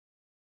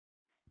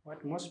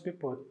what most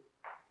people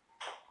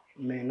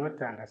may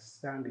not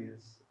understand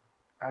is,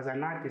 as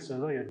an artist,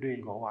 although you're doing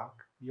your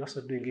work, you're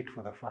also doing it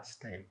for the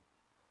first time.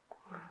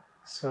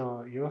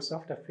 So you also,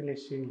 after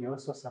finishing, you're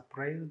also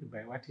surprised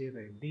by what you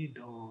either did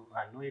or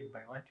annoyed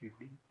by what you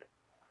did.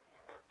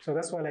 So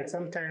that's why, like,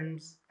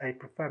 sometimes I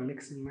prefer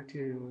mixing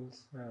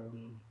materials.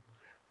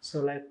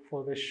 So like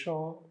for the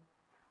show,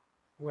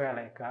 where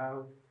like I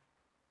have,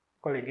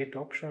 calling it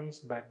options,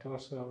 but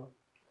also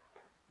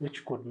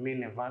which could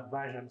mean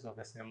versions of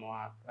the same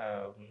work,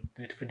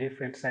 with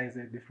different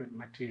sizes, different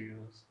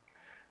materials.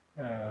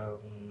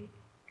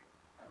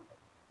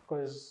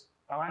 Because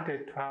I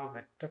wanted to have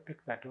a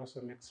topic that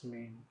also makes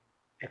me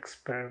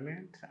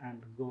experiment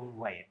and go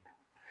wide.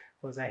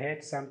 Because I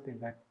had something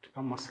that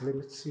almost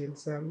limits you in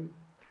some,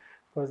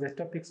 because the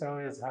topics I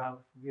always have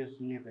gives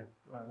me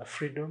the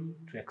freedom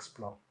to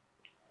explore.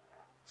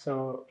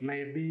 So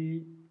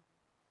maybe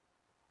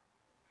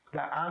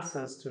the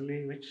answers to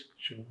me which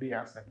should be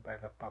answered by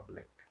the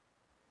public,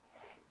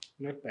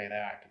 not by the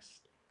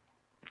artist.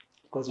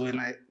 Because when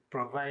I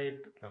provide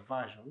the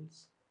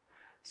versions,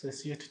 so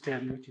it's you to tell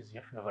me which is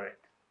your favorite,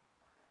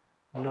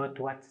 not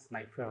what is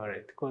my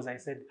favorite. Because I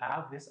said, I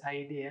have this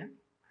idea,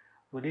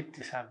 would it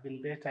have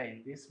been better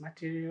in this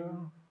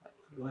material,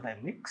 what I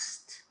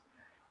mixed,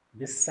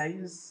 this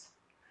size?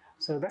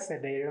 So that's the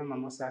dilemma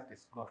most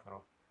artists go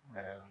through.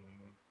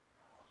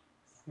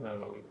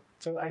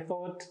 So I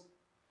thought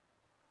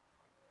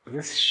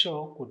this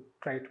show could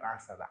try to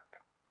answer that.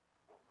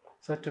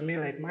 So to me,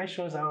 like, my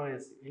shows are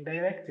always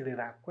indirectly, there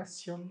are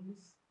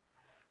questions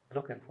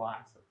looking for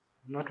answers,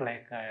 not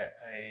like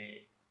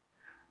I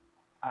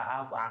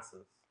have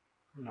answers.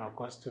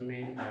 Because to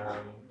me,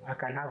 I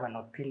can have an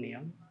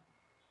opinion,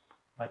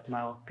 but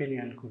my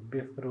opinion could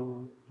be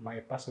through my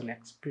personal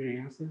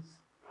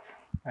experiences,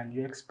 and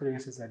your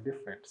experiences are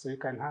different. So you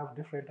can have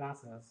different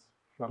answers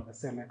from the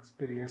same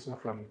experience or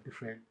from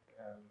different.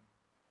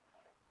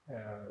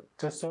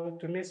 So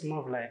to me, it's more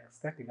of like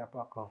starting up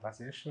a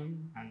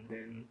conversation, and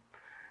then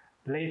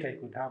later I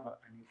could have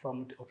an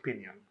informed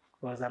opinion,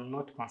 because I'm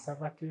not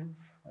conservative.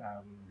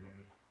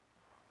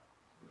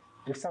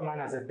 If someone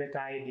has a better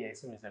idea,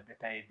 it's always a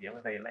better idea,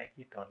 whether you like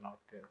it or not.